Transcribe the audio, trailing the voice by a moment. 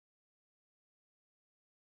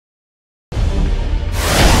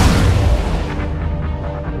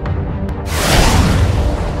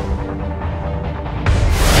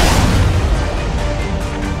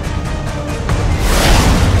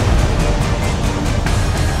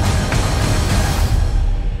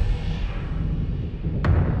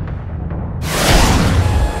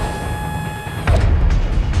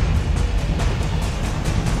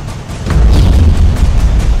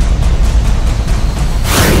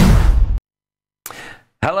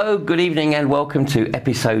Hello, good evening and welcome to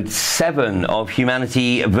episode 7 of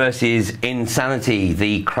Humanity versus Insanity,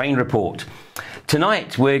 the Crane Report.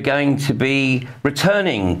 Tonight we're going to be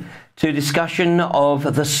returning to discussion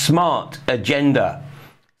of the SMART agenda.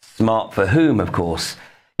 Smart for whom, of course.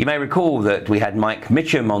 You may recall that we had Mike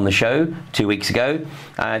Mitcham on the show 2 weeks ago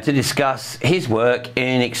to discuss his work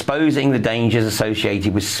in exposing the dangers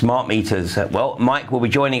associated with smart meters. Well, Mike will be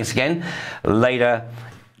joining us again later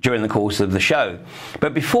during the course of the show.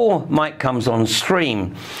 But before Mike comes on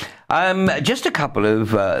stream, just a couple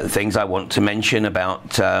of things I want to mention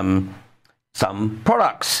about some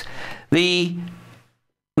products. The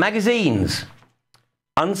magazines,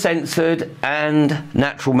 Uncensored and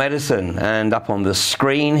Natural Medicine, and up on the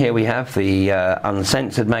screen here we have the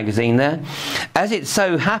Uncensored magazine there. As it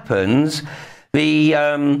so happens, the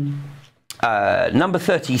number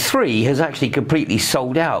 33 has actually completely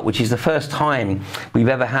sold out, which is the first time we've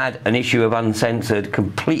ever had an issue of Uncensored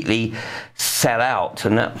completely sell out,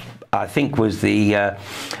 and that I think was the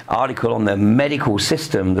article on the medical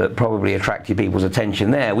system that probably attracted people's attention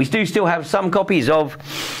there. We do still have some copies of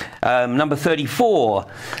number 34,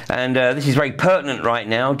 and this is very pertinent right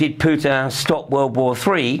now. Did Putin stop World War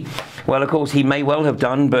III? Well, of course, he may well have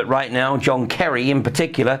done, but right now, John Kerry in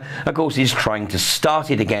particular, of course, is trying to start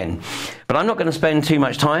it again. But I'm not going to spend too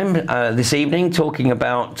much time this evening talking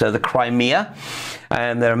about the Crimea,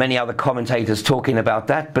 and there are many other commentators talking about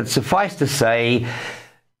that, but suffice to say,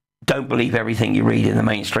 don't believe everything you read in the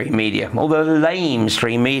mainstream media, or the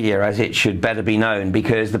lamestream media, as it should better be known,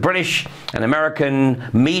 because the British and American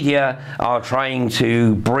media are trying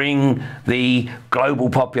to bring the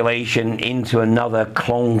global population into another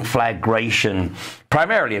conflagration,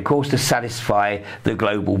 primarily, of course, to satisfy the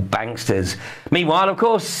global banksters. Meanwhile, of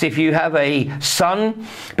course, if you have a son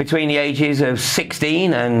between the ages of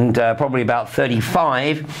 16 and probably about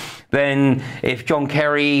 35, then if John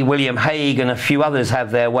Kerry, William Hague and a few others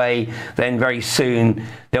have their way, then very soon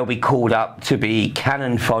they'll be called up to be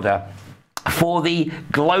cannon fodder for the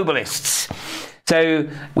globalists. So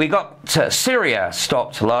we got Syria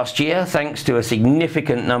stopped last year thanks to a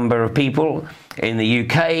significant number of people in the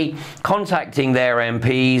UK contacting their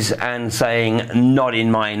MPs and saying, not in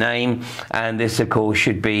my name, and this of course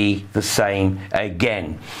should be the same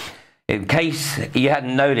again. In case you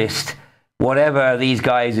hadn't noticed, whatever these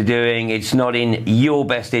guys are doing, it's not in your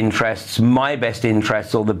best interests, my best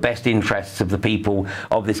interests, or the best interests of the people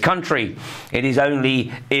of this country. It is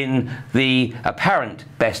only in the apparent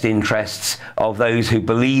best interests of those who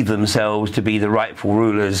believe themselves to be the rightful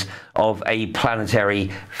rulers of a planetary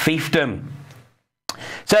fiefdom.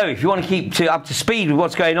 So if you want to keep up to speed with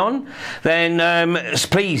what's going on, then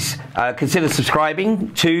please consider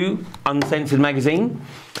subscribing to Uncensored magazine.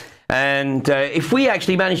 And if we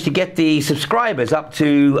actually manage to get the subscribers up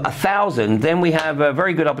to 1,000, then we have a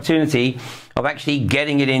very good opportunity of actually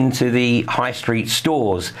getting it into the high street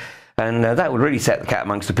stores. And that would really set the cat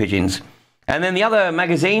amongst the pigeons. And then the other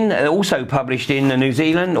magazine, also published in New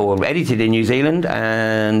Zealand, or edited in New Zealand,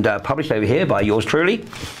 and published over here by yours truly,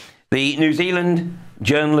 the New Zealand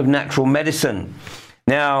Journal of Natural Medicine.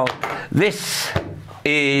 Now, this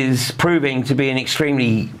is proving to be an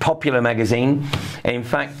extremely popular magazine. In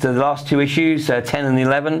fact, the last two issues, 10 and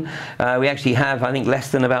 11, we actually have, I think, less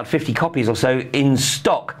than about 50 copies or so in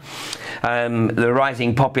stock. The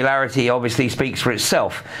rising popularity obviously speaks for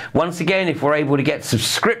itself. Once again, if we're able to get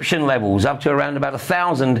subscription levels up to around about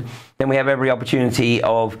 1,000, then we have every opportunity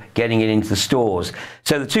of getting it into the stores.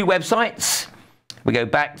 So the two websites, we go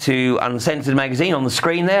back to Uncensored magazine on the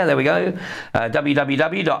screen there we go,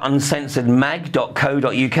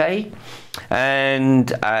 www.uncensoredmag.co.uk, and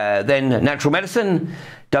then Natural Medicine,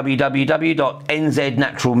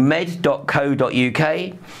 www.nznaturalmed.co.uk.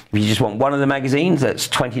 If you just want one of the magazines, that's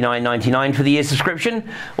 $29.99 for the year subscription,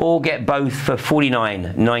 or get both for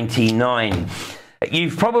 $49.99.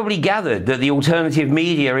 You've probably gathered that the alternative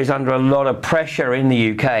media is under a lot of pressure in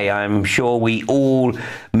the UK. I'm sure we all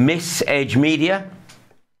miss Edge Media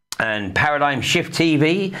and Paradigm Shift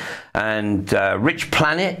TV and Rich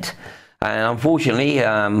Planet. And unfortunately,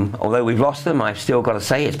 although we've lost them, I've still got to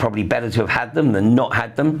say it's probably better to have had them than not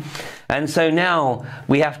had them. And so now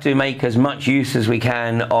we have to make as much use as we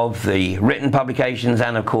can of the written publications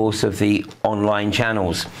and, of course, of the online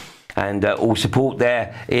channels. And all support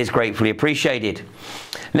there is gratefully appreciated.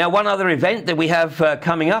 Now, one other event that we have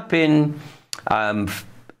coming up in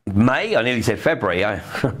May, I nearly said February,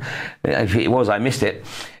 if it was I missed it.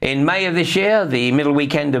 In May of this year, the middle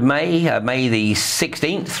weekend of May, May the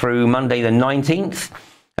 16th through Monday the 19th,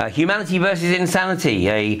 Humanity versus Insanity,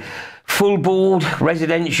 a full board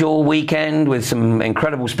residential weekend with some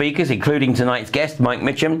incredible speakers, including tonight's guest, Mike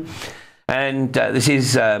Mitcham. And this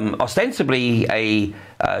is ostensibly a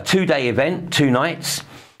 2-day event, 2 nights.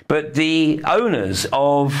 But the owners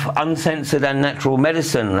of Uncensored and Natural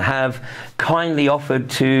Medicine have kindly offered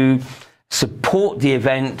to support the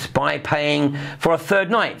event by paying for a 3rd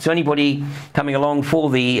night. So anybody coming along for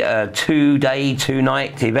the 2-day,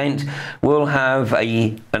 2-night event will have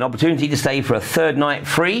an opportunity to stay for a 3rd night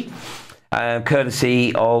free,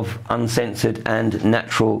 courtesy of Uncensored and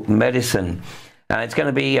Natural Medicine. It's going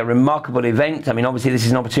to be a remarkable event. I mean, obviously, this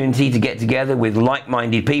is an opportunity to get together with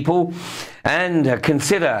like-minded people and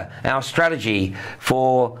consider our strategy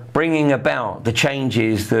for bringing about the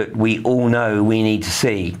changes that we all know we need to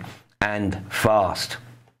see, and fast.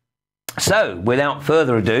 So, without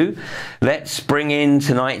further ado, let's bring in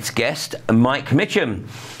tonight's guest, Mike Mitcham.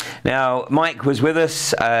 Now, Mike was with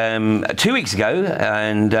us 2 weeks ago,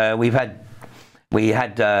 and we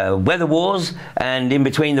had weather wars, and in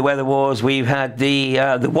between the weather wars, we've had the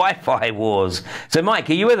Wi-Fi wars. So, Mike,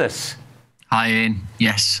 are you with us? Hi, Ian.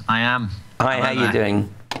 Yes, I am. Hi, how are you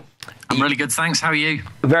doing? I'm really good, thanks. How are you?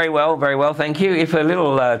 Very well, thank you. If a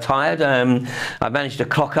little tired, I managed to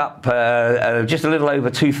clock up just a little over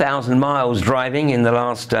 2,000 miles driving in the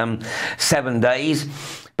last 7 days.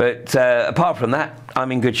 But apart from that,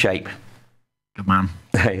 I'm in good shape. Good man.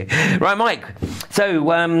 Right, Mike. So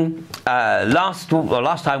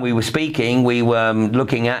last time we were speaking, we were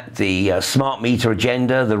looking at the smart meter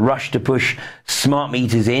agenda, the rush to push smart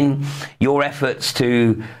meters in, your efforts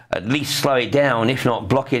to at least slow it down, if not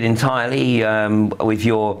block it entirely, with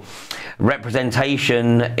your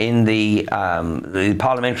representation in the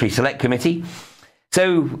Parliamentary Select Committee.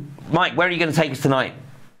 So, Mike, where are you going to take us tonight?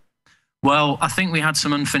 Well, I think we had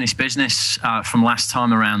some unfinished business from last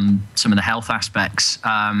time around some of the health aspects.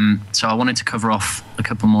 So I wanted to cover off a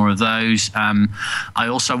couple more of those. I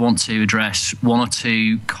also want to address 1 or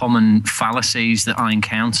 2 common fallacies that I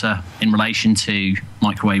encounter in relation to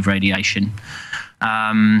microwave radiation.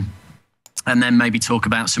 And then maybe talk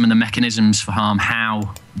about some of the mechanisms for harm,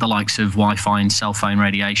 how the likes of Wi-Fi and cell phone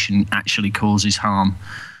radiation actually causes harm.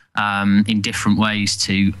 In different ways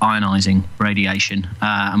to ionizing radiation,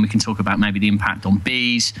 and we can talk about maybe the impact on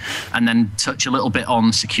bees, and then touch a little bit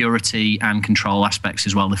on security and control aspects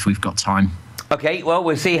as well if we've got time. Okay, well,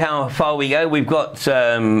 we'll see how far we go. We've got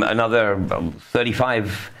another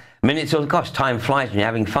 35 minutes. Or gosh, time flies when you're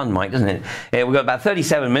having fun, Mike, doesn't it? We've got about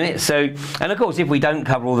 37 minutes. So, and of course, if we don't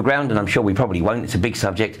cover all the ground, and I'm sure we probably won't, it's a big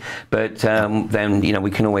subject, but then, you know,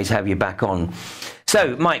 we can always have you back on.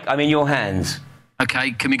 So, Mike, I'm in your hands.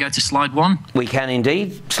 Okay, can we go to slide 1? We can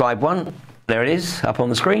indeed. Slide 1. There it is, up on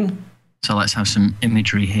the screen. So let's have some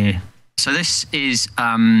imagery here. So this is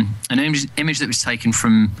an image that was taken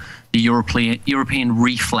from the European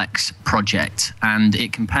Reflex project, and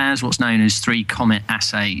it compares what's known as 3 COMET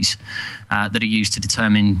assays that are used to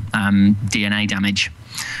determine DNA damage.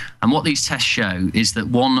 And what these tests show is that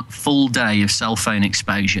 1 full day of cell phone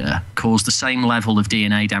exposure caused the same level of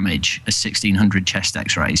DNA damage as 1,600 chest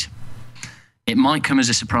X-rays. It might come as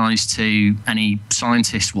a surprise to any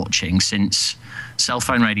scientists watching, since cell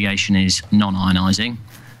phone radiation is non-ionizing,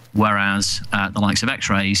 whereas the likes of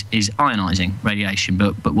X-rays is ionizing radiation,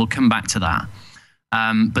 but we'll come back to that.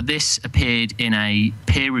 But this appeared in a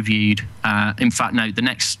peer-reviewed, in fact, no, the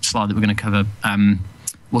next slide that we're going to cover,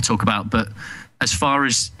 we'll talk about, but as far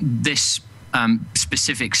as this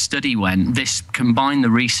specific study went, this combined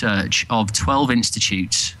the research of 12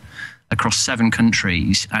 institutes across 7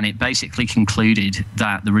 countries, and it basically concluded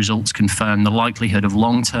that the results confirm the likelihood of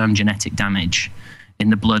long-term genetic damage in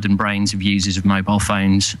the blood and brains of users of mobile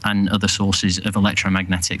phones and other sources of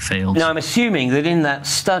electromagnetic fields. Now, I'm assuming that in that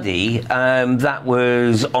study, that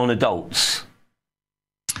was on adults.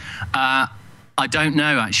 I don't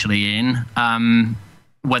know, actually, Ian,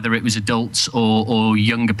 whether it was adults or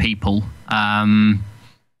younger people.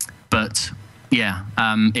 But, yeah,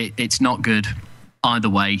 it's not good either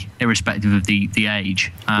way, irrespective of the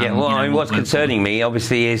age. Yeah, well, I mean, what's concerning me,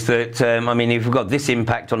 obviously, is that, I mean, if we've got this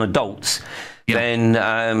impact on adults, then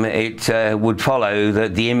it would follow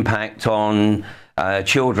that the impact on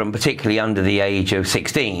children, particularly under the age of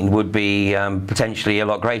 16, would be potentially a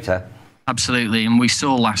lot greater. Absolutely, and we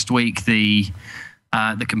saw last week the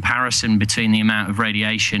comparison between the amount of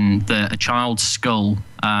radiation that a child's skull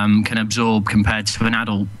can absorb compared to an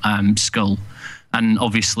adult skull. And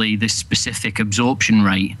obviously this specific absorption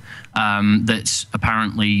rate that's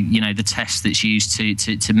apparently, you know, the test that's used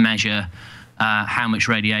to measure how much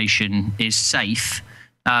radiation is safe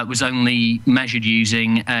was only measured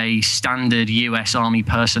using a standard US Army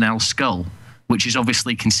personnel skull, which is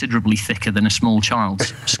obviously considerably thicker than a small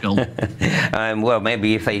child's skull. Well,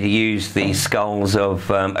 maybe if they'd used the skulls of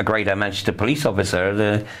a Greater Manchester police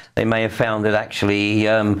officer, they may have found that actually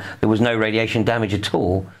there was no radiation damage at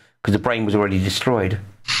all because the brain was already destroyed.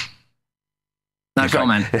 No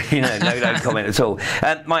comment. No comment at all.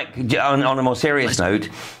 Mike, on a more serious note,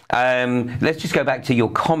 let's just go back to your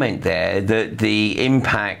comment there that the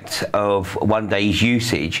impact of one day's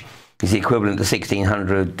usage is the equivalent to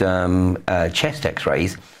 1,600 chest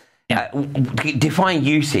X-rays. Yeah. Define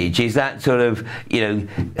usage. Is that sort of,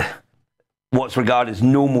 what's regarded as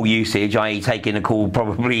normal usage, i.e. taking a call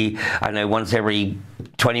probably, I don't know, once every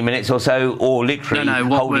 20 minutes or so, or literally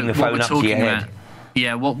holding the phone up to your head?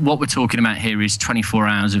 Yeah, what we're talking about here is 24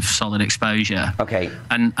 hours of solid exposure. Okay.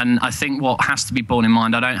 And I think what has to be borne in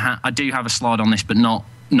mind, I do have a slide on this, but not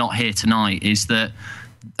here tonight, is that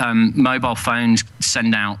mobile phones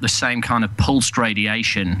send out the same kind of pulsed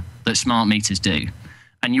radiation that smart meters do.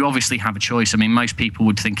 And you obviously have a choice. I mean, most people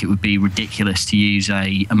would think it would be ridiculous to use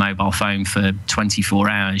a mobile phone for 24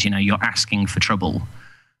 hours. You're asking for trouble.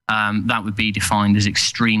 That would be defined as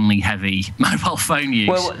extremely heavy mobile phone use.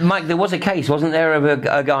 Well, Mike, there was a case, wasn't there, of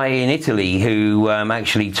a guy in Italy who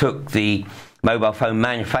actually took the mobile phone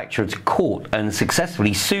manufacturer to court and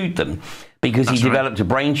successfully sued them because he developed a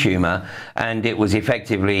brain tumour, and it was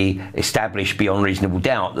effectively established beyond reasonable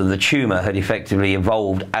doubt that the tumour had effectively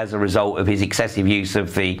evolved as a result of his excessive use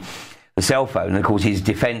of the cell phone. And of course, his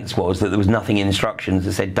defence was that there was nothing in instructions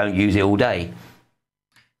that said don't use it all day.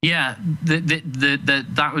 Yeah,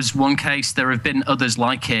 that was one case. There have been others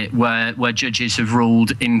like it where judges have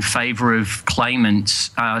ruled in favour of claimants,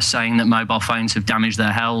 saying that mobile phones have damaged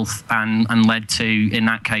their health and led to, in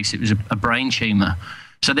that case, it was a brain tumour.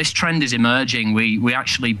 So this trend is emerging. We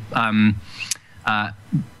actually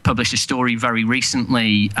published a story very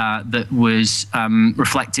recently that was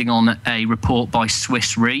reflecting on a report by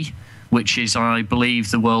Swiss Re, which is, I believe,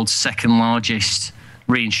 the world's second largest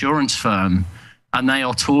reinsurance firm. And they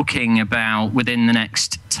are talking about, within the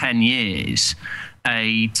next 10 years,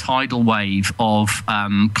 a tidal wave of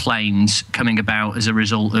claims coming about as a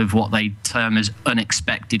result of what they term as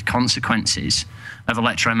unexpected consequences of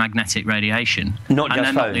electromagnetic radiation. Not just and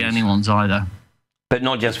they're phones. Not the only ones either. But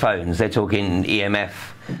not just phones. They're talking EMF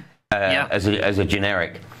as a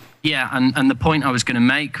generic. Yeah, and the point I was going to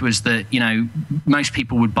make was that, most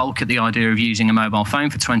people would balk at the idea of using a mobile phone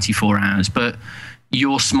for 24 hours, but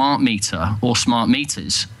your smart meter or smart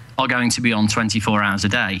meters are going to be on 24 hours a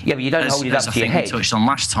day. Yeah, but you don't hold it up to your head. We touched on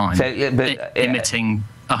last time, so, emitting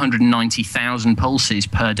 190,000 pulses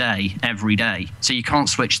per day, every day. So you can't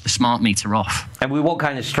switch the smart meter off. And with what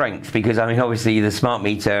kind of strength? Because, I mean, obviously the smart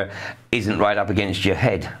meter isn't right up against your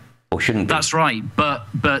head, or shouldn't be. That's right, but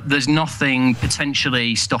there's nothing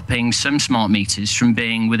potentially stopping some smart meters from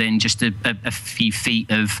being within just a few feet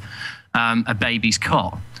of a baby's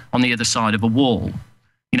cot on the other side of a wall.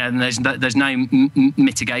 And there's no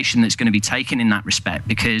mitigation that's going to be taken in that respect,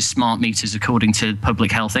 because smart meters, according to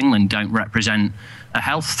Public Health England, don't represent a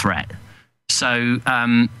health threat. So,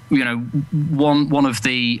 one of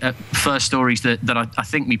the first stories that I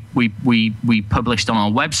think we published on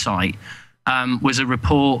our website was a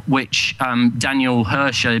report which Daniel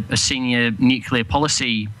Hirsch, a senior nuclear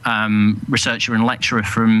policy researcher and lecturer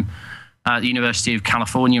from the University of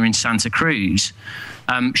California in Santa Cruz,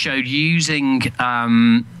 showed using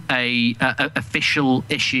official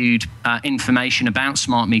issued information about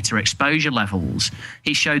smart meter exposure levels.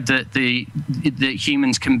 He showed that that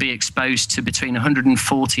humans can be exposed to between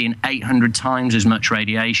 140 and 800 times as much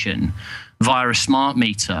radiation via a smart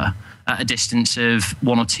meter at a distance of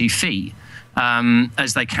 1 or 2 feet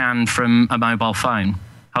as they can from a mobile phone,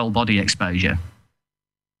 whole body exposure.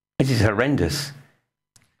 This is horrendous.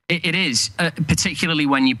 It is, particularly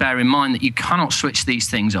when you bear in mind that you cannot switch these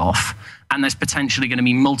things off, and there's potentially going to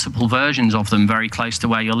be multiple versions of them very close to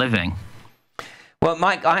where you're living. Well,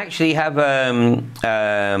 Mike, I actually have a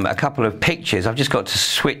couple of pictures. I've just got to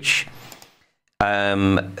switch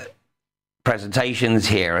presentations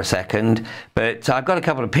here a second, but I've got a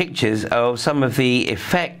couple of pictures of some of the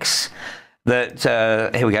effects that,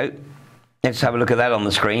 here we go. Let's have a look at that on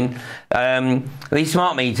the screen. These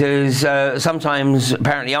smart meters sometimes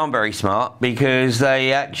apparently aren't very smart because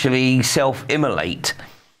they actually self-immolate.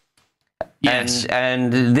 Yes.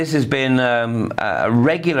 And this has been a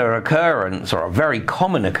regular occurrence, or a very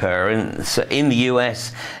common occurrence in the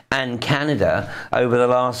US and Canada over the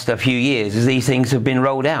last few years as these things have been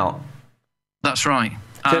rolled out. That's right.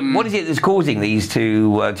 So what is it that's causing these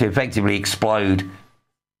to effectively explode?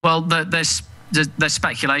 Well, there's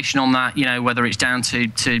speculation on that, whether it's down to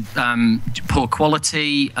poor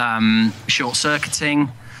quality, short-circuiting.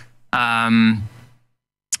 And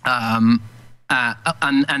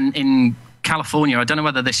in California, I don't know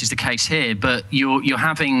whether this is the case here, but you're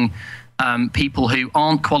having people who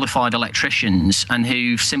aren't qualified electricians and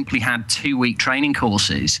who've simply had 2-week training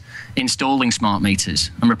courses installing smart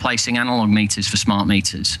meters and replacing analog meters for smart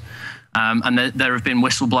meters. And there have been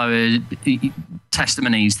whistleblower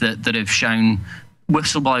testimonies that have shown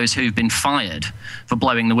whistleblowers who've been fired for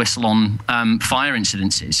blowing the whistle on fire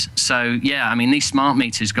incidences. So, yeah, I mean, these smart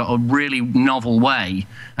meters got a really novel way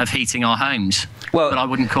of heating our homes. Well, but I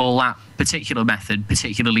wouldn't call that particular method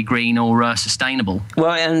particularly green or sustainable.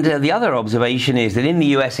 Well, and the other observation is that in the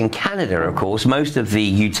US and Canada, of course, most of the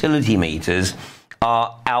utility meters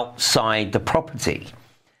are outside the property.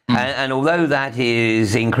 And although that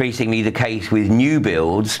is increasingly the case with new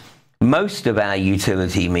builds, most of our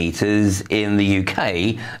utility meters in the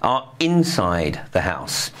UK are inside the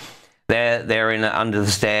house. They're under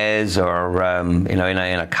the stairs, or in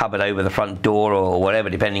a cupboard over the front door, or whatever,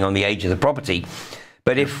 depending on the age of the property.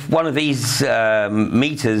 But if one of these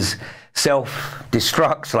meters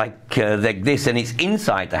self-destructs like this, and it's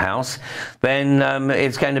inside the house, then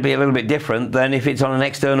it's going to be a little bit different than if it's on an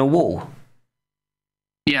external wall.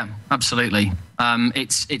 Yeah, absolutely.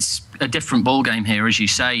 It's a different ballgame here, as you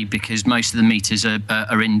say, because most of the meters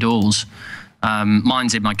are indoors.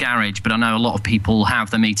 Mine's in my garage, but I know a lot of people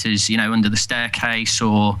have the meters, under the staircase,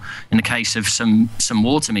 or in the case of some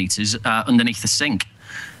water meters, underneath the sink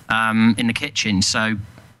in the kitchen. So,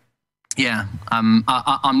 yeah,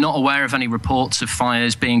 I'm not aware of any reports of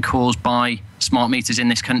fires being caused by smart meters in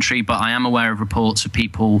this country, but I am aware of reports of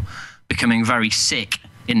people becoming very sick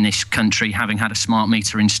in this country, having had a smart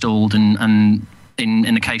meter installed, and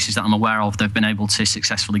in the cases that I'm aware of, they've been able to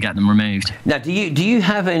successfully get them removed. Now, do you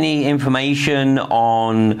have any information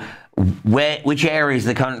on which areas of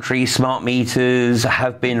the country smart meters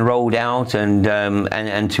have been rolled out, and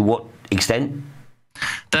to what extent?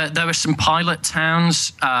 There were some pilot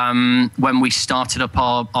towns when we started up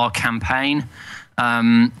our campaign.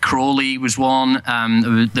 Crawley was one.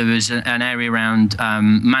 There was an area around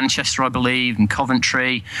Manchester, I believe, and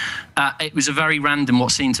Coventry. It was a very random,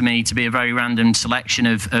 what seemed to me to be a very random selection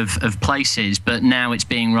of places, but now it's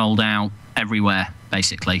being rolled out everywhere,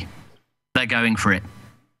 basically. They're going for it.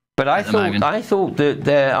 But I thought that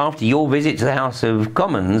after your visit to the House of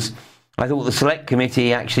Commons, I thought the Select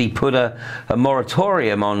Committee actually put a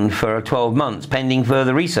moratorium on for 12 months pending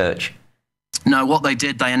further research. No, what they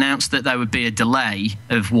did, they announced that there would be a delay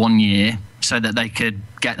of 1 year so that they could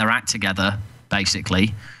get their act together,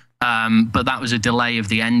 basically. But that was a delay of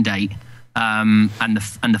the end date and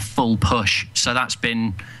the full push. So that's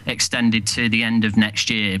been extended to the end of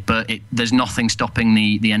next year. But there's nothing stopping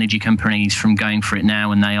the energy companies from going for it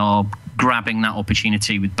now, and they are grabbing that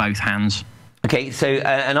opportunity with both hands. Okay, so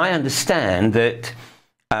and I understand that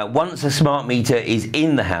once a smart meter is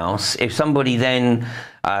in the house, if somebody then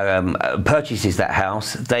purchases that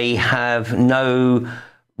house, they have no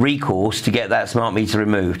recourse to get that smart meter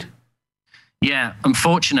removed. Yeah,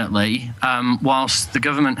 unfortunately, whilst the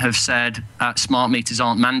government have said smart meters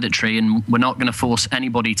aren't mandatory and we're not going to force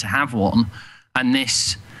anybody to have one, and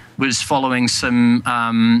this was following some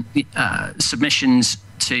submissions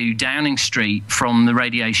to Downing Street from the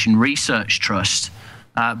Radiation Research Trust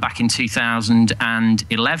back in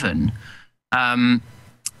 2011,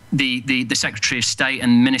 the Secretary of State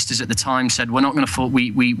and ministers at the time said, we're not going to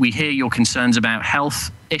we hear your concerns about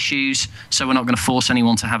health issues, so we're not going to force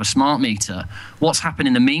anyone to have a smart meter. What's happened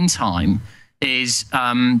in the meantime is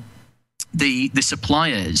the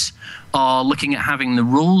suppliers are looking at having the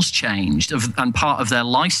rules changed and part of their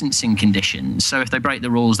licensing conditions. So if they break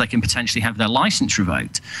the rules, they can potentially have their license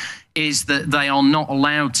revoked. Is that they are not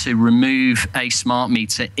allowed to remove a smart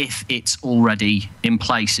meter if it's already in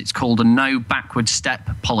place. It's called a no backward step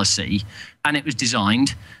policy, and it was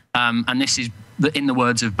designed, and this is in the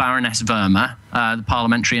words of Baroness Verma, the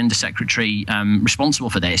parliamentary undersecretary responsible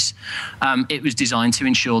for this, it was designed to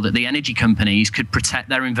ensure that the energy companies could protect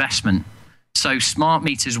their investment. So smart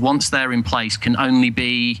meters, once they're in place, can only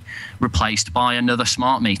be replaced by another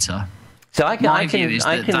smart meter. So my view is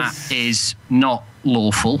that is not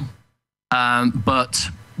lawful. But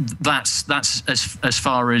that's as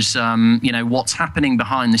far as what's happening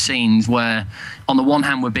behind the scenes, where on the one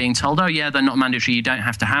hand we're being told, oh yeah, they're not mandatory, you don't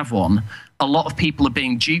have to have one. A lot of people are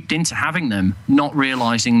being duped into having them, not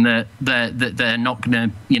realizing that they're not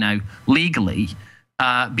going to legally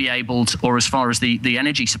be able to, or as far as the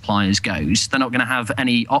energy suppliers goes, they're not going to have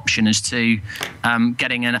any option as to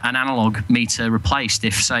getting an analog meter replaced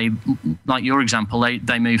if, say, like your example,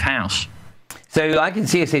 they move house. So I can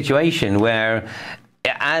see a situation where,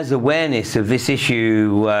 as awareness of this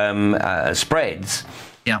issue spreads,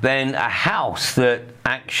 Yeah. then a house that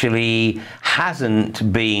actually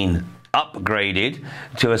hasn't been upgraded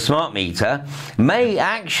to a smart meter may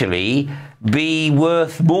actually be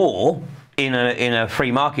worth more in a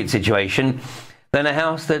free market situation than a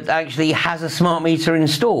house that actually has a smart meter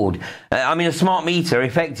installed. I mean, a smart meter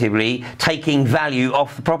effectively taking value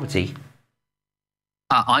off the property.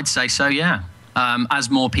 I'd say so, yeah. As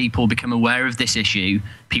more people become aware of this issue,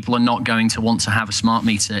 people are not going to want to have a smart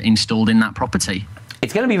meter installed in that property.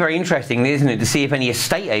 It's going to be very interesting, isn't it, to see if any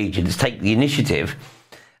estate agents take the initiative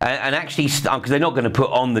and actually, because they're not going to put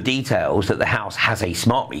on the details that the house has a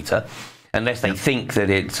smart meter, unless they think that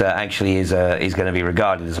it actually is going to be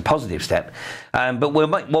regarded as a positive step. But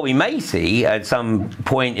what we may see at some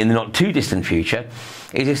point in the not too distant future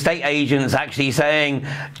is estate agents actually saying,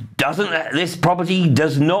 this property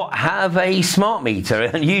does not have a smart meter,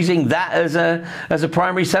 and using that as a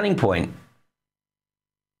primary selling point.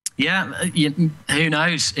 Yeah, who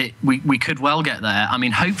knows? We could well get there. I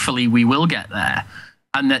mean, hopefully we will get there,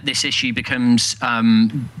 and that this issue becomes,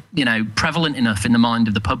 prevalent enough in the mind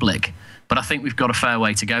of the public. But I think we've got a fair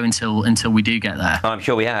way to go until we do get there. I'm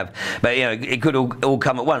sure we have, but it could all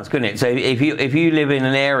come at once, couldn't it? So if you live in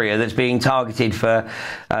an area that's being targeted for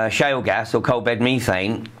shale gas or coal bed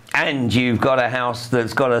methane, and you've got a house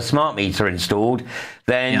that's got a smart meter installed,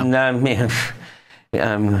 then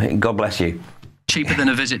God bless you. Cheaper than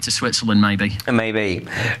a visit to Switzerland, maybe. Maybe.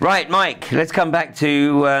 Right, Mike. Let's come back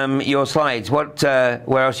to your slides. Where else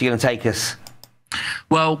are you going to take us?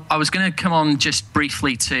 Well, I was going to come on just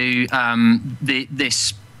briefly to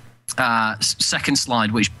this second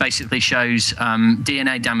slide, which basically shows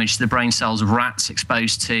DNA damage to the brain cells of rats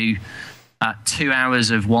exposed to 2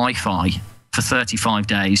 hours of Wi-Fi for 35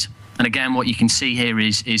 days. And again, what you can see here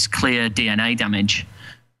is clear DNA damage.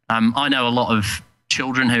 I know a lot of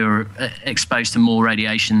children who are exposed to more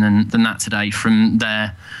radiation than that today from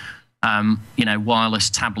their wireless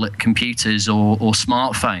tablet computers or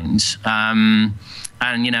smartphones. And,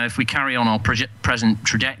 if we carry on our present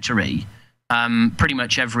trajectory, pretty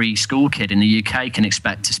much every school kid in the UK can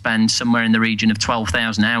expect to spend somewhere in the region of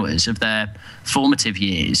 12,000 hours of their formative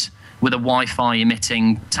years with a Wi-Fi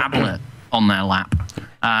emitting tablet on their lap.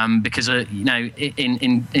 Because,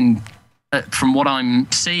 from what I'm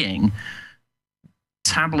seeing,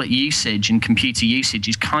 tablet usage and computer usage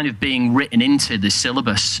is kind of being written into the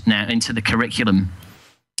syllabus now, into the curriculum.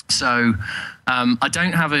 So I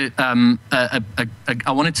don't have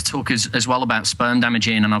I wanted to talk as well about sperm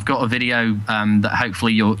damaging, and I've got a video that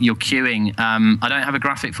hopefully you're queuing. I don't have a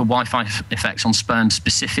graphic for Wi-Fi effects on sperm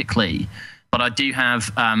specifically, but I do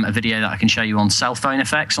have a video that I can show you on cell phone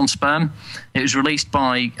effects on sperm. It was released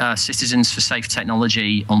by Citizens for Safe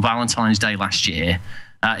Technology on Valentine's Day last year.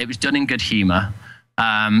 It was done in good humour.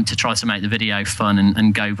 To try to make the video fun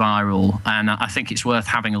and go viral. And I think it's worth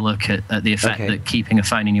having a look at the effect that keeping a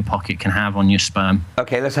phone in your pocket can have on your sperm.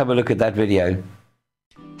 Okay, let's have a look at that video.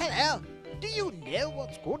 Hello, do you know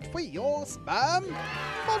what's good for your sperm?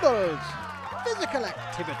 Models, physical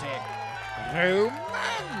activity,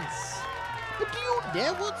 romance. But do you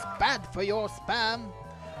know what's bad for your sperm?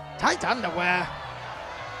 Tight underwear,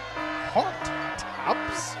 hot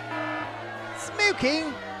tubs,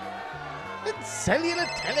 smoking, and cellular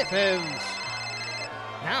telephones.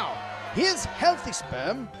 Now, here's healthy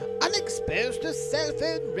sperm unexposed to cell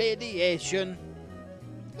phone radiation.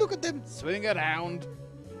 Look at them swimming around.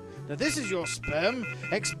 Now this is your sperm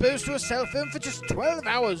exposed to a cell phone for just 12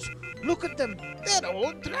 hours. Look at them, they're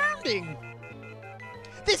all drowning.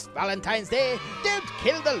 This Valentine's Day, don't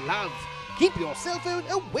kill the love. Keep your cell phone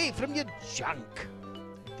away from your junk.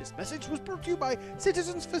 This message was brought to you by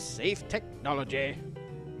Citizens for Safe Technology.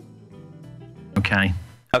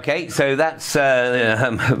 Okay, so that's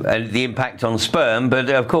the impact on sperm, but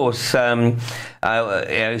of course, sperm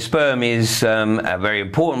is a very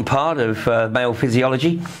important part of male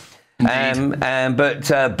physiology.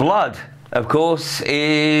 But blood, of course,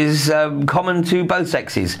 is common to both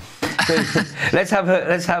sexes. So let's have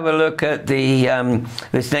a look at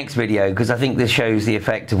this next video, because I think this shows the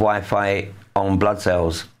effect of Wi-Fi on blood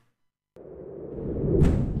cells.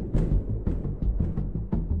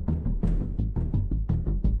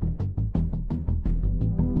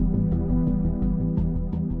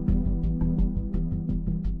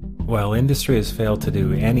 While industry has failed to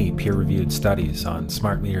do any peer-reviewed studies on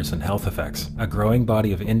smart meters and health effects, a growing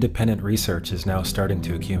body of independent research is now starting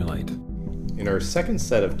to accumulate. In our second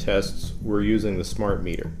set of tests, we're using the smart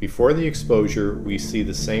meter. Before the exposure, we see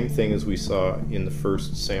the same thing as we saw in the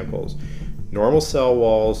first samples. Normal cell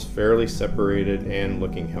walls, fairly separated and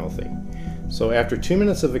looking healthy. So after 2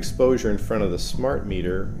 minutes of exposure in front of the smart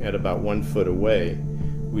meter at about 1 foot away,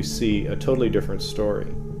 we see a totally different story.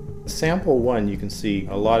 Sample 1, you can see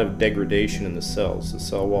a lot of degradation in the cells. The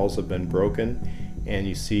cell walls have been broken, and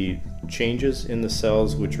you see changes in the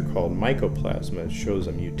cells which are called mycoplasma. It shows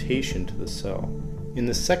a mutation to the cell. In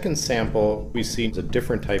the second sample, we see a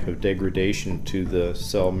different type of degradation to the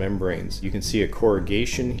cell membranes. You can see a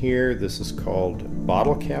corrugation here. This is called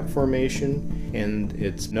bottle cap formation, and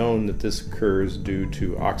it's known that this occurs due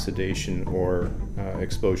to oxidation or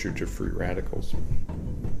exposure to free radicals.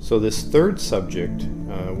 So this third subject,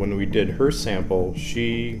 when we did her sample,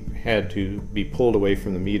 she had to be pulled away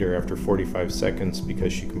from the meter after 45 seconds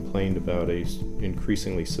because she complained about an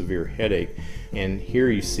increasingly severe headache. And here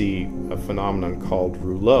you see a phenomenon called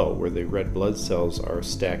rouleau, where the red blood cells are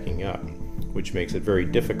stacking up, which makes it very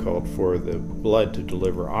difficult for the blood to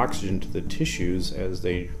deliver oxygen to the tissues as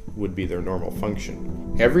they would be their normal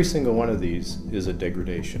function. Every single one of these is a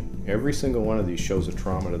degradation. Every single one of these shows a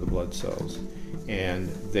trauma to the blood cells. And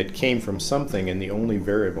that came from something, and the only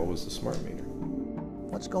variable was the smart meter.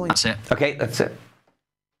 What's going on? That's it. Okay, that's it.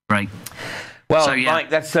 Great. Well, So, yeah. Mike,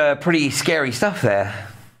 that's pretty scary stuff there.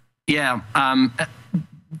 Yeah.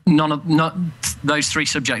 Those three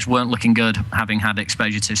subjects weren't looking good, having had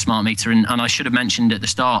exposure to a smart meter, and I should have mentioned at the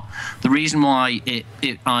start the reason why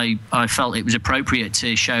I felt it was appropriate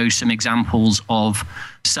to show some examples of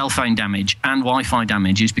cell phone damage and Wi-Fi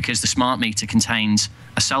damage is because the smart meter contains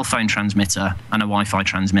a cell phone transmitter and a Wi-Fi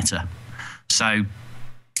transmitter, so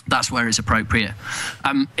that's where it's appropriate.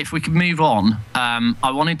 If we could move on,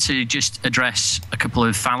 I wanted to just address a couple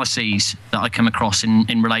of fallacies that I come across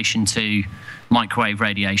in relation to microwave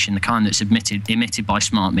radiation, the kind that's emitted by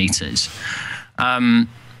smart meters.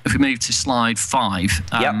 If we move to slide 5,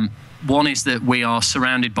 one is that we are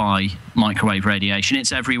surrounded by microwave radiation.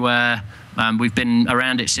 It's everywhere. We've been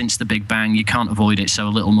around it since the Big Bang. You can't avoid it, so a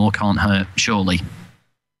little more can't hurt, surely.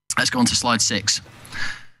 Let's go on to slide 6.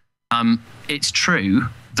 It's true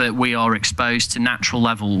that we are exposed to natural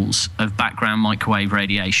levels of background microwave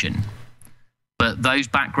radiation, but those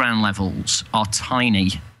background levels are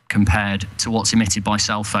tiny compared to what's emitted by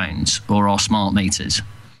cell phones or our smart meters.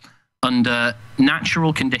 Under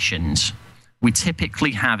natural conditions, we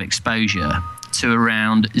typically have exposure to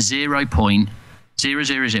around 0.00000000010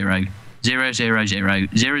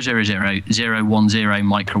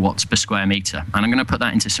 microwatts per square meter. And I'm going to put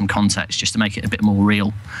that into some context just to make it a bit more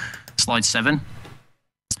real. Slide 7.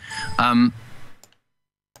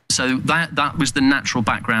 So that was the natural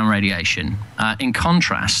background radiation. In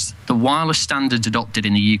contrast, the wireless standards adopted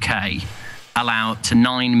in the UK allow up to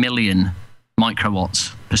 9 million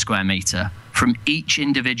microwatts per square meter from each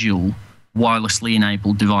individual wirelessly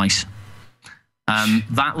enabled device.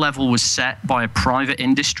 That level was set by a private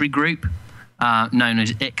industry group known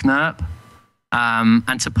as ICNIRP.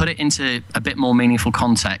 And to put it into a bit more meaningful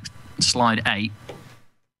context, slide 8,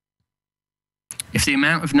 if the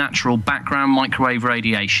amount of natural background microwave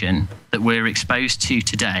radiation that we're exposed to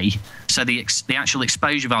today, so the actual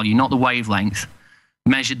exposure value, not the wavelength,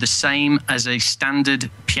 measured the same as a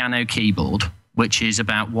standard piano keyboard, which is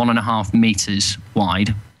about 1.5 meters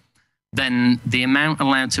wide, then the amount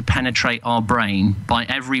allowed to penetrate our brain by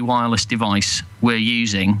every wireless device we're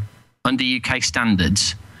using under UK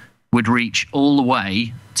standards would reach all the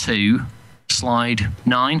way to slide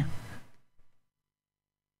 9.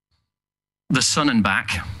 The sun and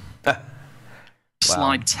back.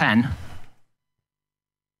 Slide 10.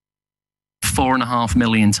 4.5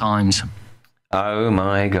 million times. Oh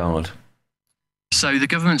my God. So the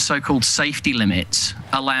government's so-called safety limits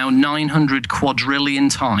allow 900 quadrillion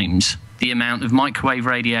times the amount of microwave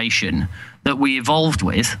radiation that we evolved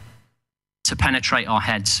with to penetrate our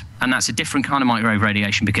heads. And that's a different kind of microwave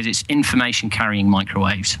radiation because it's information-carrying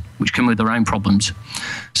microwaves, which come with their own problems.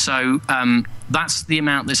 So that's the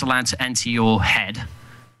amount that's allowed to enter your head.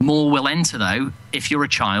 More will enter, though, if you're a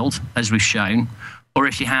child, as we've shown, or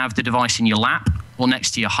if you have the device in your lap or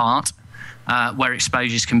next to your heart, where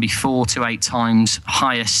exposures can be 4 to 8 times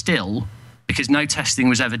higher still, because no testing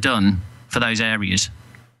was ever done for those areas.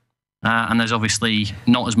 And there's obviously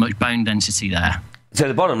not as much bone density there. So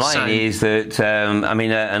the bottom line is that, I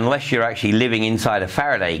mean, unless you're actually living inside a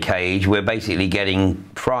Faraday cage, we're basically getting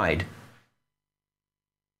fried.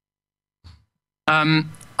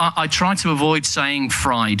 I try to avoid saying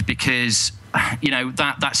fried because, you know,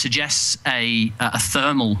 that suggests a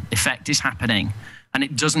thermal effect is happening, and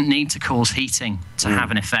it doesn't need to cause heating to have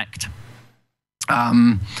an effect.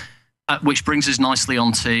 Which brings us nicely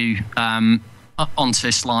onto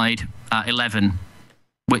slide 11,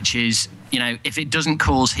 which is, you know, if it doesn't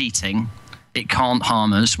cause heating, it can't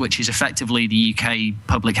harm us, which is effectively the UK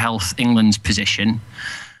Public Health England's position.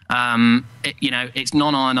 It's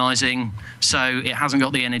non-ionizing, so it hasn't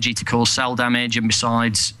got the energy to cause cell damage, and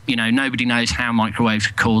besides, nobody knows how microwaves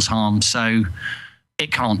cause harm, so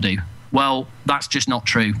it can't do. Well, that's just not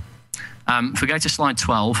true. If we go to slide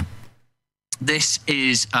 12, this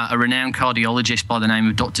is a renowned cardiologist by the name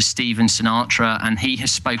of Dr. Stephen Sinatra, and he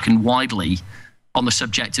has spoken widely on the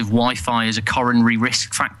subject of Wi-Fi as a coronary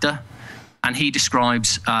risk factor. And he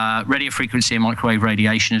describes radio frequency and microwave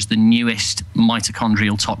radiation as the newest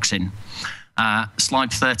mitochondrial toxin.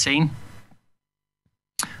 Slide 13.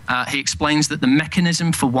 He explains that the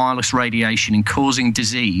mechanism for wireless radiation in causing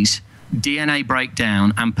disease, DNA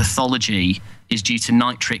breakdown, and pathology is due to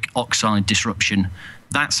nitric oxide disruption.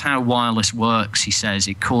 That's how wireless works, he says.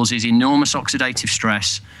 It causes enormous oxidative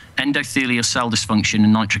stress, endothelial cell dysfunction,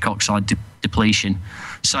 and nitric oxide depletion.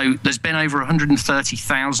 So there's been over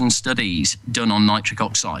 130,000 studies done on nitric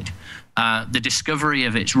oxide. The discovery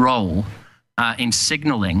of its role in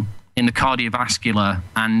signaling in the cardiovascular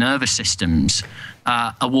and nervous systems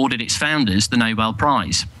awarded its founders the Nobel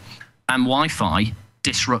Prize. And Wi-Fi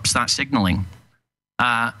disrupts that signaling.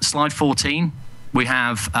 Slide 14, we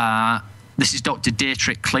have, this is Dr.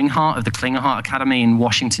 Dietrich Klinghardt of the Klinghardt Academy in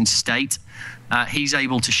Washington State. He's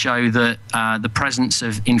able to show that the presence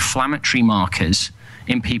of inflammatory markers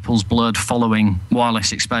in people's blood following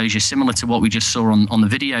wireless exposure, similar to what we just saw on the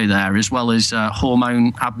video there, as well as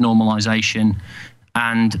hormone abnormalization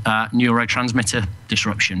and neurotransmitter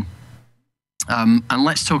disruption. And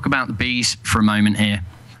let's talk about the bees for a moment here.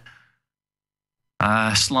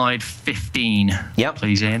 Slide 15, yep.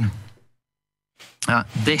 Please, Ian.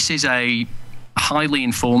 This is a highly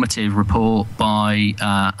informative report by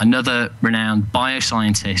another renowned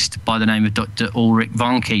bioscientist by the name of Dr. Ulrich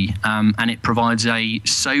Warnke, and it provides a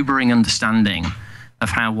sobering understanding of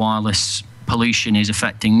how wireless pollution is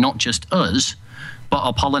affecting not just us, but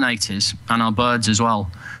our pollinators and our birds as well.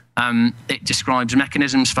 It describes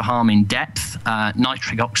mechanisms for harm in depth.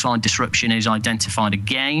 Nitric oxide disruption is identified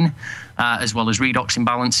again, as well as redox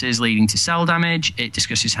imbalances leading to cell damage. It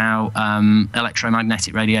discusses how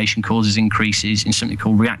electromagnetic radiation causes increases in something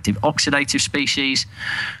called reactive oxidative species,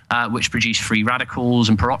 which produce free radicals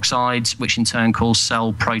and peroxides, which in turn cause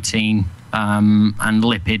cell, protein, and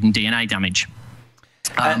lipid and DNA damage.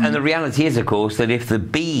 And the reality is, of course, that if the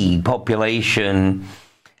bee population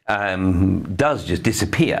does just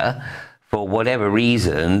disappear for whatever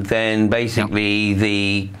reason, then basically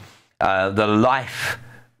the life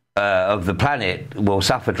of the planet will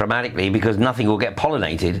suffer dramatically because nothing will get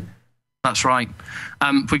pollinated. That's right.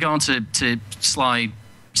 If we go on to slide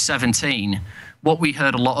 17, what we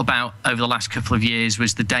heard a lot about over the last couple of years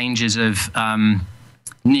was the dangers of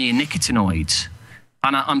neonicotinoids.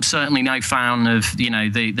 And I'm certainly no fan of,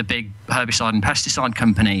 the big herbicide and pesticide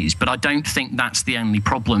companies, but I don't think that's the only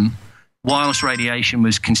problem. Wireless radiation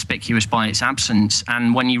was conspicuous by its absence,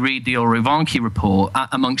 and when you read the Ulrich Warnke report,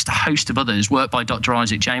 amongst a host of others, work by Dr.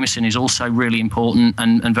 Isaac Jameson is also really important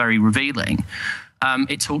and very revealing.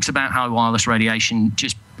 It talks about how wireless radiation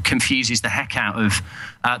just confuses the heck out of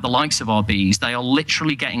the likes of our bees. They are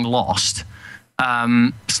literally getting lost,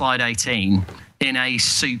 slide 18, in a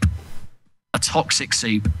soup, a toxic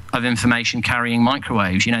soup of information carrying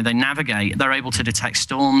microwaves. They navigate, they're able to detect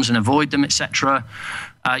storms and avoid them, etc.,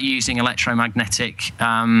 using electromagnetic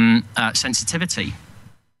sensitivity.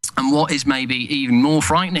 And what is maybe even more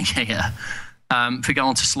frightening here, if we go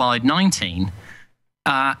on to slide 19,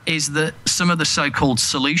 is that some of the so-called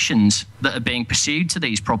solutions that are being pursued to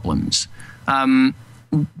these problems, the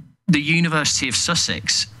University of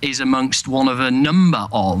Sussex is amongst one of a number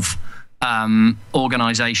of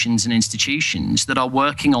organisations and institutions that are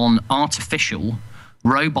working on artificial,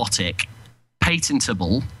 robotic,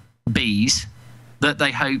 patentable bees that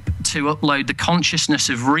they hope to upload the consciousness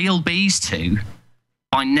of real bees to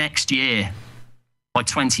by next year, by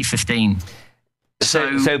 2015.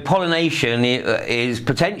 So pollination is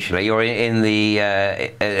potentially, or in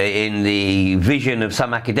the vision of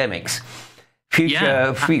some academics,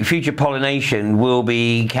 future pollination will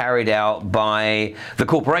be carried out by the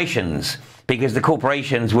corporations, because the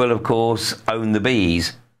corporations will, of course, own the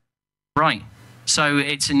bees. Right. So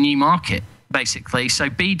it's a new market, basically. So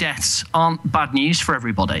bee deaths aren't bad news for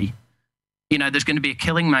everybody. There's going to be a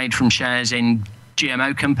killing made from shares in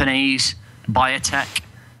GMO companies, biotech,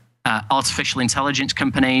 artificial intelligence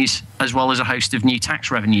companies, as well as a host of new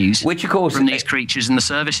tax revenues, which, of course, from these creatures and the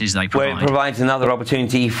services they provide. Well, it provides another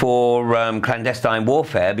opportunity for clandestine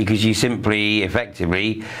warfare, because you simply,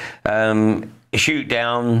 effectively, shoot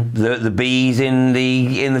down the bees in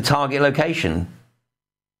the target location.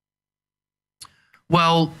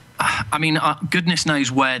 Well, I mean, goodness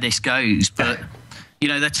knows where this goes, but You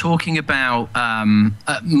know, they're talking about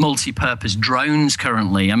multi-purpose drones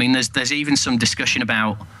currently. I mean, there's even some discussion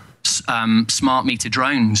about smart meter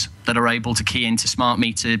drones that are able to key into smart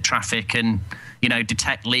meter traffic and, you know,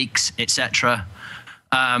 detect leaks, etc.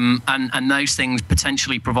 And those things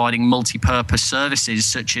potentially providing multi-purpose services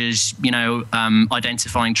such as, you know,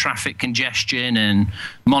 identifying traffic congestion and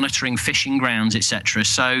monitoring fishing grounds, etc.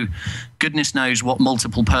 So goodness knows what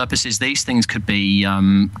multiple purposes these things could be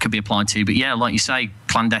applied to. But yeah, like you say,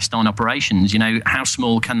 clandestine operations, you know, how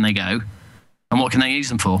small can they go? And what can they use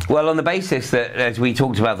them for? Well, on the basis that, as we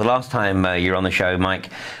talked about the last time you were on the show, Mike,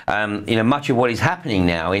 you know, much of what is happening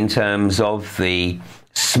now in terms of the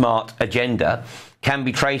smart agenda can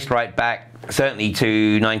be traced right back, certainly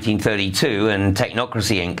to 1932 and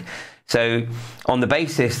Technocracy Inc. So on the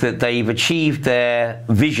basis that they've achieved their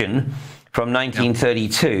vision from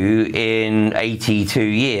 1932 in 82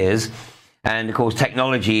 years, and of course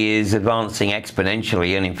technology is advancing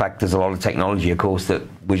exponentially, and in fact there's a lot of technology, of course, that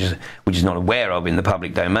we're just not aware of in the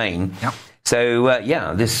public domain. Yep. So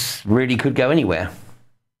yeah, this really could go anywhere.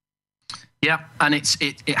 Yeah, and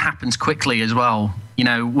it happens quickly as well. You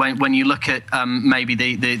know, when you look at maybe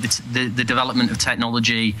the development of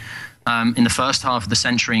technology in the first half of the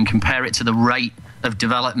century and compare it to the rate of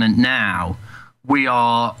development now, we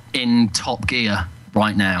are in top gear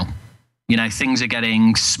right now. You know, things are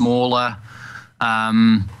getting smaller,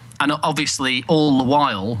 and obviously all the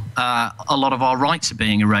while a lot of our rights are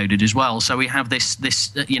being eroded as well. So we have this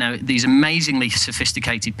you know, these amazingly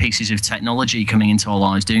sophisticated pieces of technology coming into our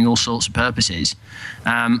lives, doing all sorts of purposes,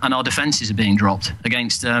 and our defences are being dropped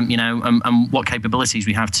against you know, and what capabilities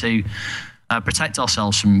we have to protect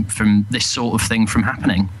ourselves from this sort of thing from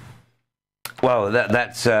happening. Well,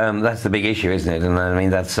 that's the big issue, isn't it? And I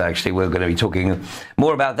mean, that's actually, we're going to be talking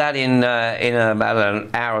more about that in about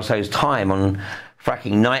an hour or so's time on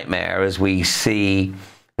Fracking Nightmare, as we see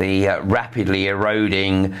the rapidly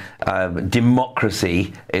eroding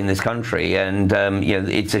democracy in this country, and you know,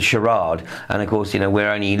 it's a charade. And of course, you know,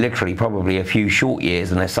 we're only literally probably a few short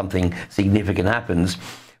years, unless something significant happens,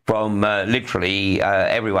 from literally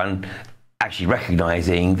everyone actually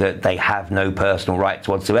recognizing that they have no personal rights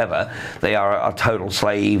whatsoever. They are a total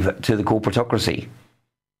slave to the corporatocracy.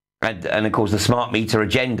 And of course, the smart meter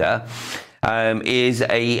agenda is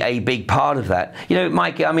a big part of that. You know,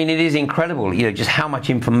 Mike, I mean, it is incredible, you know, just how much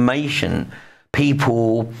information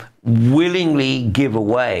people willingly give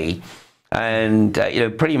away. And, you know,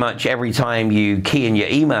 pretty much every time you key in your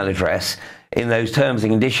email address, in those terms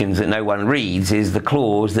and conditions that no one reads, is the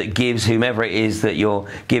clause that gives whomever it is that you're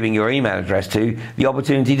giving your email address to the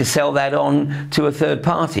opportunity to sell that on to a third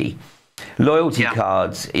party. Loyalty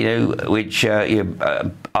cards, you know, which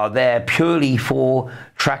are there purely for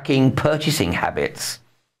tracking purchasing habits,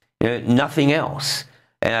 you know, nothing else.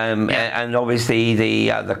 And obviously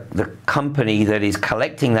the company that is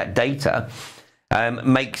collecting that data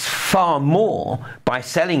makes far more by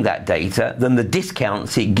selling that data than the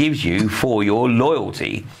discounts it gives you for your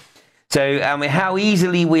loyalty. So, I mean, how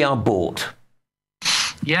easily we are bought.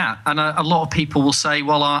 Yeah, and a lot of people will say,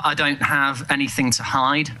 well, I don't have anything to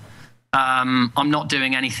hide. I'm not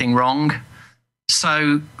doing anything wrong.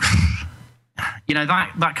 So, you know,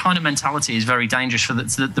 that kind of mentality is very dangerous for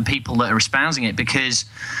the people that are espousing it, because,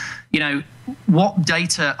 you know, what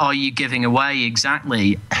data are you giving away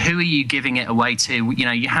exactly? Who are you giving it away to? You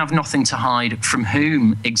know, you have nothing to hide from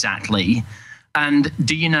whom exactly. And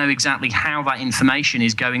do you know exactly how that information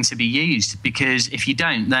is going to be used? Because if you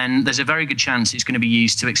don't, then there's a very good chance it's going to be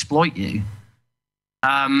used to exploit you.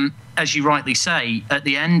 As you rightly say, at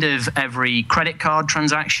the end of every credit card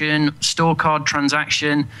transaction, store card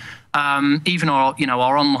transaction, even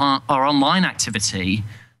our online activity,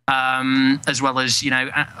 as well as, you know,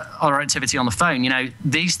 our activity on the phone, you know,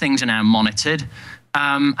 these things are now monitored,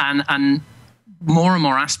 and more and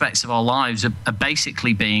more aspects of our lives are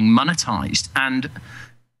basically being monetized. And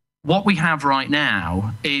what we have right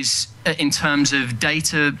now is, in terms of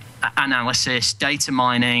data analysis, data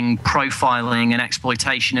mining, profiling, and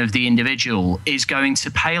exploitation of the individual, is going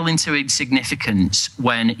to pale into insignificance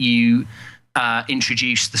when you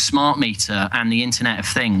introduce the smart meter and the Internet of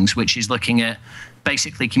Things, which is looking at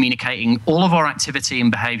basically communicating all of our activity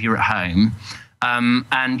and behavior at home,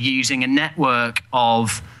 and using a network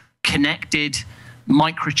of connected,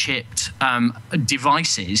 microchipped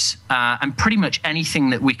devices, and pretty much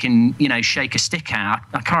anything that we can, you know, shake a stick at.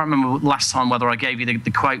 I can't remember last time whether I gave you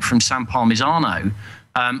the quote from Sam Palmisano,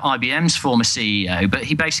 IBM's former CEO, but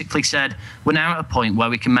he basically said, we're now at a point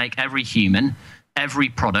where we can make every human, every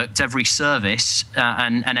product, every service,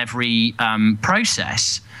 and every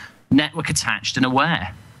process network attached and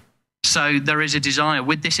aware. So there is a desire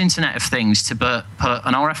with this Internet of Things to put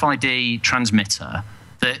an RFID transmitter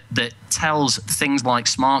that tells things like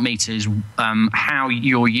smart meters, how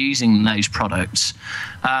you're using those products,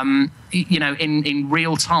 you know, in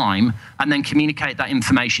real time, and then communicate that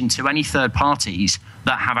information to any third parties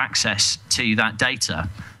that have access to that data.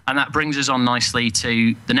 And that brings us on nicely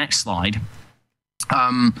to the next slide,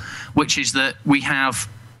 which is that we have,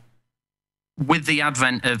 with the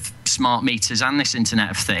advent of smart meters and this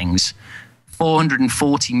Internet of Things,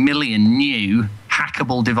 440 million new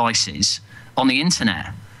hackable devices on the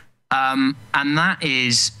internet. And that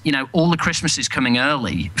is, you know, all the Christmas is coming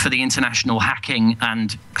early for the international hacking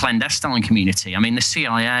and clandestine community. I mean, the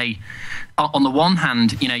CIA, on the one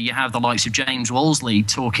hand, you know, you have the likes of James Wolseley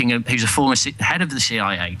talking, who's a former head of the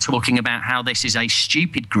CIA, talking about how this is a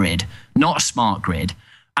stupid grid, not a smart grid.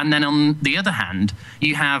 And then on the other hand,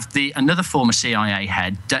 you have another former CIA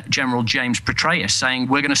head, General James Petraeus, saying,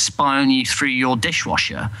 we're going to spy on you through your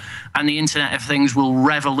dishwasher, and the Internet of Things will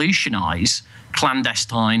revolutionize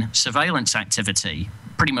clandestine surveillance activity,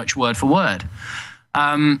 pretty much word for word.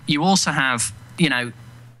 You also have, you know,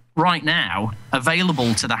 right now,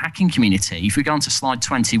 available to the hacking community, if we go on to slide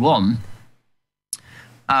 21,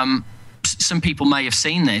 some people may have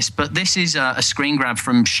seen this, but this is a screen grab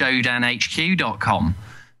from showdownhq.com.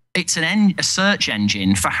 It's a search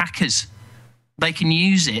engine for hackers. They can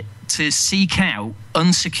use it to seek out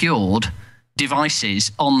unsecured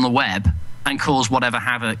devices on the web and cause whatever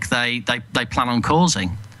havoc they plan on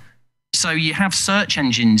causing. So you have search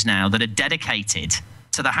engines now that are dedicated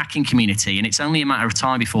to the hacking community, and it's only a matter of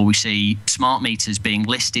time before we see smart meters being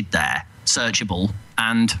listed there, searchable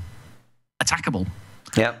and attackable.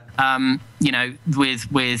 Yep. You know,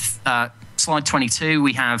 with slide 22,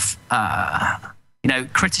 we have you know,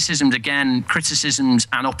 criticisms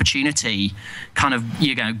and opportunity kind of,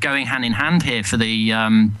 you know, going hand in hand here for the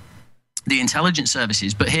intelligence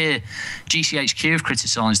services. But here, GCHQ have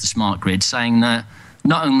criticised the smart grid, saying that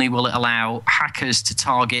not only will it allow hackers to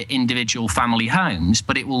target individual family homes,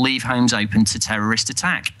 but it will leave homes open to terrorist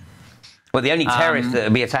attack. Well, the only terrorists that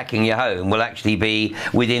will be attacking your home will actually be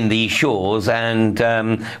within these shores and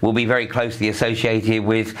will be very closely associated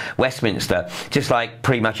with Westminster, just like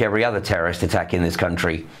pretty much every other terrorist attack in this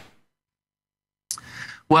country.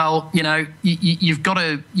 Well, you know, you've got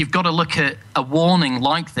to look at a warning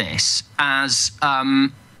like this as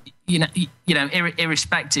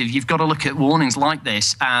irrespective. You've got to look at warnings like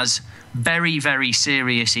this as very, very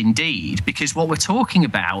serious indeed, because what we're talking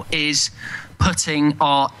about is putting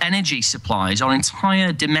our energy supplies, our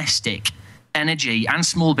entire domestic energy and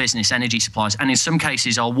small business energy supplies, and in some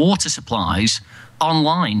cases our water supplies,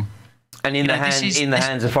 online. And in the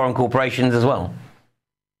hands of foreign corporations as well.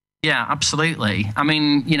 Yeah, absolutely. I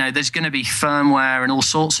mean, you know, there's going to be firmware and all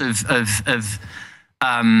sorts of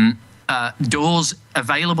doors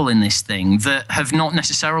available in this thing that have not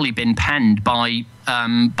necessarily been penned by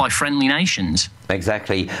friendly nations.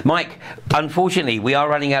 Exactly. Mike, unfortunately, we are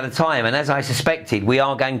running out of time, and as I suspected, we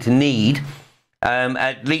are going to need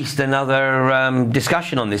at least another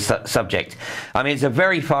discussion on this subject. I mean, it's a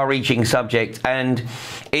very far-reaching subject, and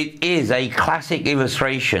it is a classic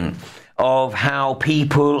illustration of how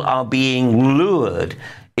people are being lured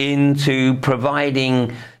into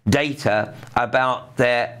providing data about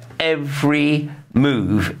their every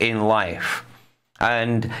move in life.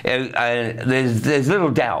 And there's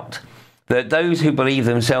little doubt that those who believe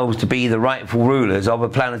themselves to be the rightful rulers of a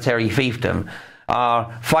planetary fiefdom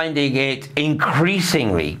are finding it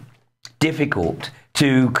increasingly difficult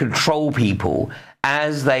to control people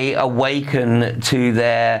as they awaken to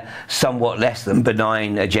their somewhat less than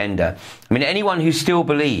benign agenda. I mean, anyone who still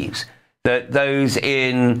believes that those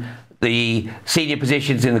in the senior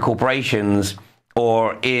positions in the corporations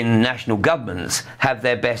or in national governments have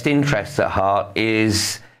their best interests at heart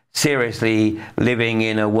is seriously living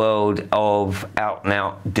in a world of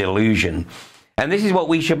out-and-out delusion. And this is what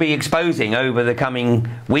we should be exposing over the coming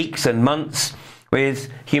weeks and months with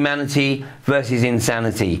Humanity versus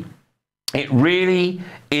Insanity. It really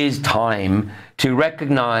is time to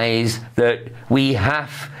recognize that we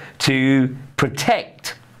have to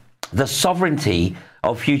protect the sovereignty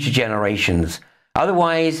of future generations.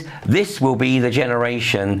 Otherwise, this will be the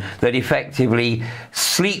generation that effectively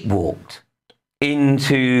sleepwalked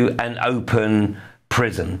into an open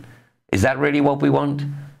prison. Is that really what we want?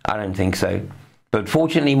 I don't think so. But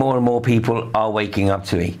fortunately, more and more people are waking up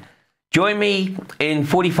to it. Join me in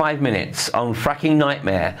 45 minutes on Fracking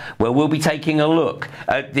Nightmare, where we'll be taking a look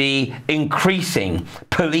at the increasing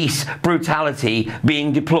police brutality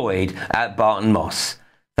being deployed at Barton Moss.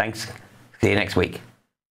 Thanks. See you next week.